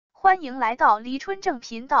欢迎来到黎春正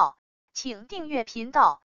频道，请订阅频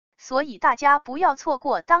道，所以大家不要错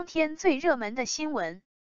过当天最热门的新闻。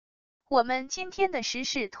我们今天的时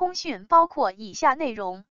事通讯包括以下内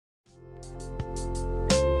容：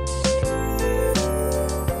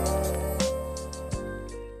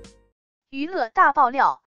娱乐大爆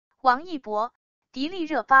料，王一博、迪丽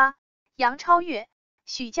热巴、杨超越、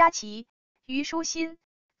许佳琪、虞书欣、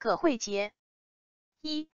葛慧杰。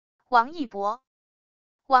1. 王一博。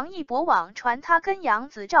王一博网传他跟杨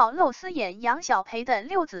紫赵露思演杨晓培的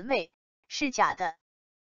六姊妹是假的。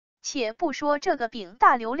且不说这个饼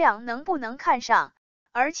大流量能不能看上，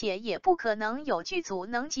而且也不可能有剧组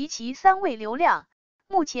能集齐3位流量，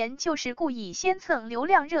目前就是故意先蹭流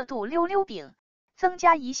量热度溜溜饼，增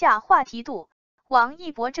加一下话题度。王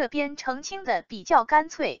一博这边澄清的比较干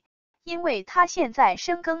脆，因为他现在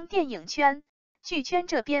深耕电影圈，剧圈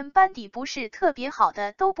这边班底不是特别好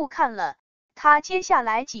的都不看了。他接下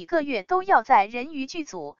来几个月都要在人鱼剧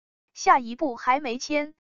组，下一部还没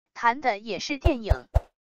签，谈的也是电影。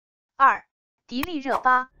2. 迪丽热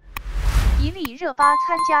巴。迪丽热巴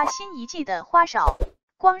参加新一季的花少，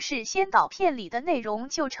光是先导片里的内容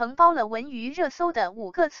就承包了文娱热搜的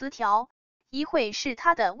5个词条，一会是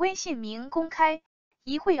她的微信名公开，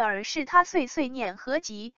一会儿是她碎碎念合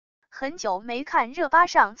集。很久没看热巴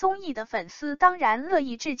上综艺的粉丝当然乐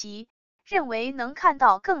意至极，认为能看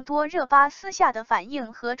到更多热巴私下的反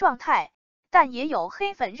应和状态，但也有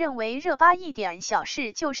黑粉认为热巴一点小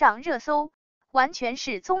事就上热搜，完全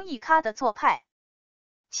是综艺咖的做派。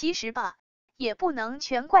其实吧，也不能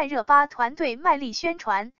全怪热巴团队卖力宣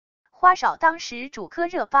传，花少当时主磕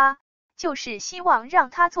热巴，就是希望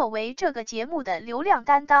让她作为这个节目的流量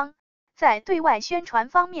担当，在对外宣传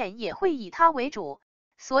方面也会以她为主，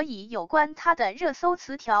所以有关她的热搜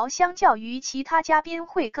词条相较于其他嘉宾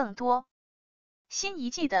会更多。新一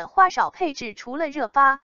季的花少配置除了热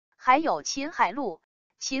巴，还有秦海璐、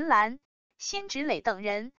秦岚、辛芷蕾等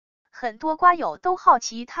人，很多瓜友都好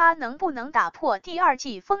奇他能不能打破第2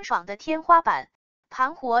季风爽的天花板，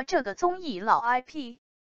盘活这个综艺老 IP。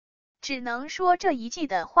只能说这一季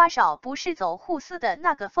的花少不是走互撕的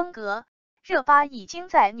那个风格，热巴已经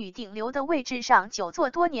在女顶流的位置上久坐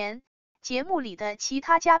多年，节目里的其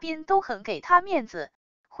他嘉宾都很给她面子，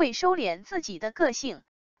会收敛自己的个性，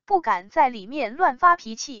不敢在里面乱发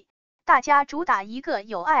脾气，大家主打一个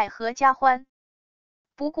有爱和家欢。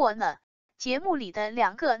不过呢，节目里的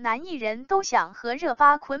2个男艺人都想和热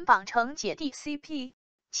巴捆绑成姐弟 CP，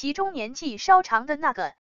 其中年纪稍长的那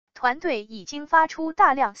个，团队已经发出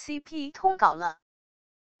大量 CP 通稿了。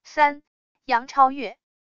3. 杨超越。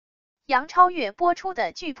杨超越播出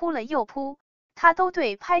的剧铺了又铺，她都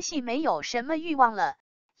对拍戏没有什么欲望了，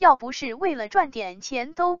要不是为了赚点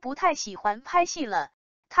钱都不太喜欢拍戏了。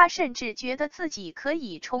他甚至觉得自己可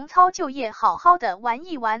以重操旧业，好好的玩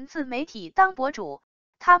一玩自媒体当博主。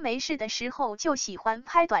他没事的时候就喜欢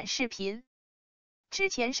拍短视频。之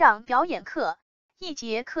前上表演课，一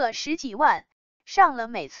节课10几万，上了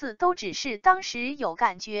每次都只是当时有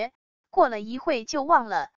感觉，过了一会就忘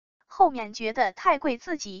了，后面觉得太贵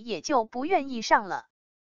自己也就不愿意上了。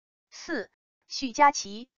4. 许佳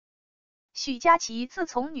琪。许佳琪自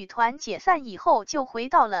从女团解散以后就回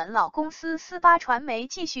到了老公司斯巴传媒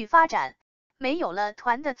继续发展，没有了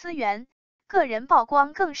团的资源，个人曝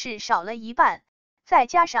光更是少了一半，再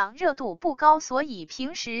加上热度不高，所以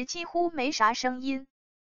平时几乎没啥声音。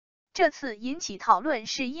这次引起讨论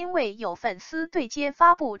是因为有粉丝对接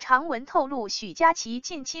发布长文透露许佳琪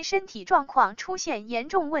近期身体状况出现严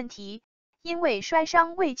重问题，因为摔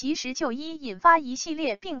伤未及时就医引发一系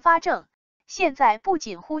列并发症。现在不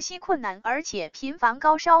仅呼吸困难，而且频繁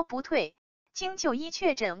高烧不退，经就医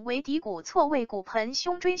确诊为骶骨错位骨盆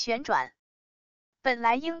胸椎旋转。本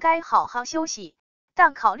来应该好好休息，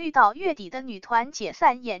但考虑到月底的女团解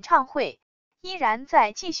散演唱会，依然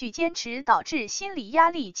在继续坚持，导致心理压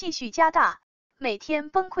力继续加大，每天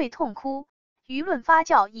崩溃痛哭。舆论发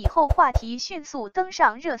酵以后，话题迅速登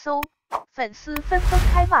上热搜，粉丝纷纷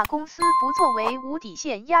开骂公司不作为，无底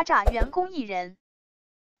线压榨员工艺人。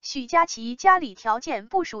许佳琪家里条件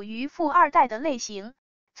不属于富2代的类型，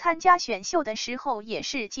参加选秀的时候也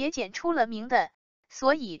是节俭出了名的，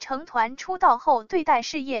所以成团出道后对待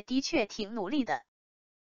事业的确挺努力的。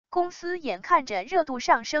公司眼看着热度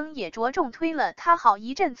上升，也着重推了他好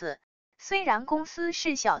一阵子，虽然公司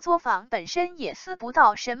是小作坊，本身也撕不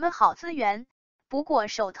到什么好资源，不过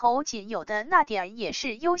手头仅有的那点也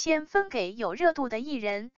是优先分给有热度的艺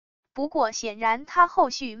人。不过显然他后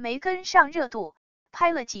续没跟上热度，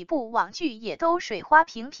拍了几部网剧也都水花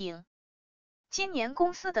平平。今年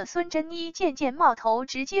公司的孙珍妮渐渐冒头，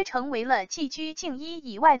直接成为了寄居静一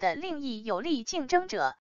以外的另一有力竞争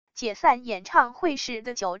者。解散演唱会时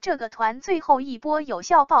的9这个团最后一波有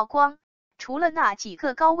效曝光，除了那几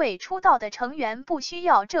个高位出道的成员不需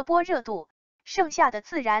要这波热度，剩下的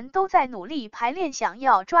自然都在努力排练，想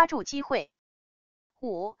要抓住机会。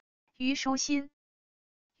5. 虞书欣。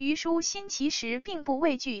虞书欣其实并不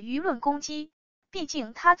畏惧舆论攻击，毕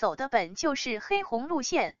竟他走的本就是黑红路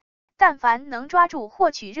线，但凡能抓住获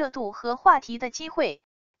取热度和话题的机会，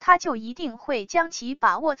他就一定会将其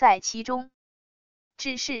把握在其中。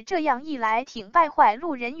只是这样一来挺败坏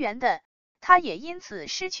路人缘的，他也因此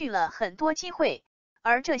失去了很多机会，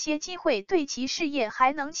而这些机会对其事业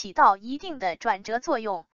还能起到一定的转折作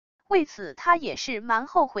用，为此他也是蛮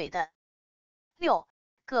后悔的。6.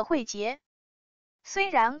 葛慧杰。虽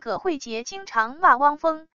然葛慧杰经常骂汪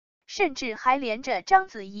峰，甚至还连着章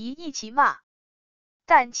子怡一起骂，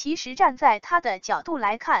但其实站在他的角度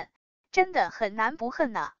来看，真的很难不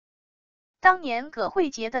恨呐。当年葛慧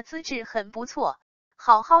杰的资质很不错，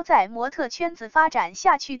好好在模特圈子发展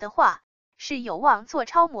下去的话，是有望做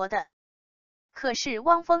超模的。可是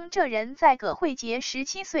汪峰这人在葛慧杰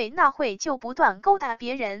17岁那会就不断勾搭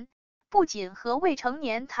别人，不仅和未成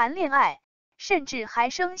年谈恋爱，甚至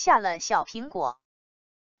还生下了小苹果。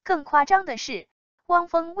更夸张的是，汪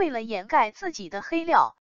峰为了掩盖自己的黑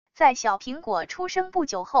料，在小苹果出生不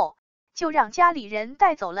久后，就让家里人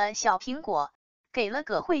带走了小苹果，给了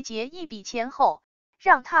葛慧杰一笔钱后，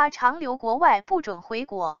让他长留国外不准回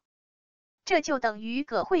国。这就等于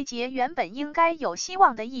葛慧杰原本应该有希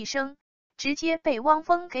望的一生，直接被汪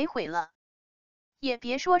峰给毁了。也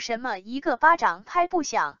别说什么一个巴掌拍不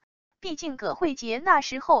响，毕竟葛慧杰那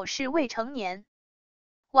时候是未成年。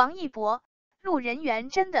王一博，路人缘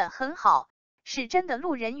真的很好，是真的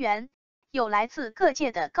路人缘，有来自各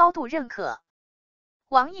界的高度认可。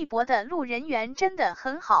王一博的路人缘真的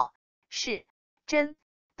很好，是真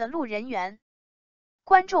的路人缘。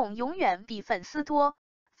观众永远比粉丝多，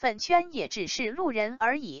粉圈也只是路人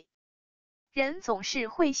而已。人总是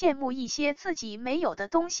会羡慕一些自己没有的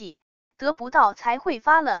东西，得不到才会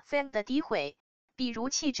发了 fan 的诋毁，比如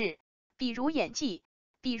气质，比如演技，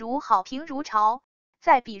比如好评如潮，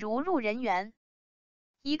再比如路人缘。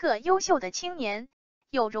一个优秀的青年，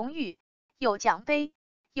有荣誉，有奖杯，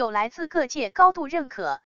有来自各界高度认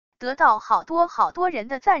可，得到好多人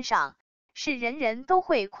的赞赏，是人人都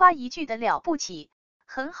会夸一句的了不起，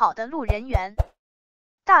很好的路人缘。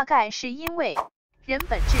大概是因为人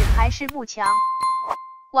本质还是慕强。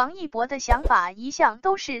王一博的想法一向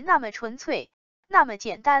都是那么纯粹，那么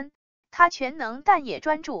简单，他全能但也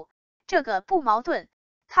专注，这个不矛盾，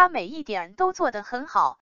他每一点都做得很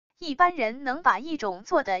好，一般人能把一种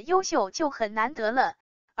做得优秀就很难得了，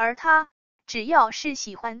而他只要是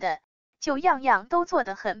喜欢的，就样样都做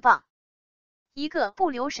得很棒。一个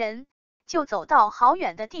不留神，就走到好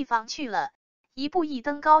远的地方去了，一步一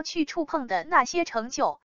登高去触碰的那些成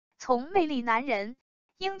就，从魅力男人、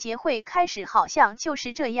英杰会开始好像就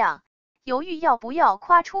是这样，犹豫要不要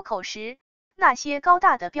夸出口时，那些高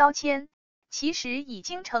大的标签，其实已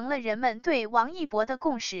经成了人们对王一博的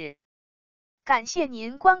共识。感谢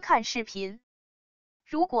您观看视频。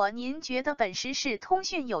如果您觉得本时事通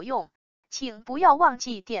讯有用，请不要忘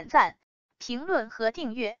记点赞、评论和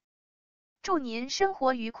订阅。祝您生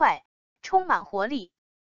活愉快，充满活力。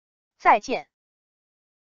再见。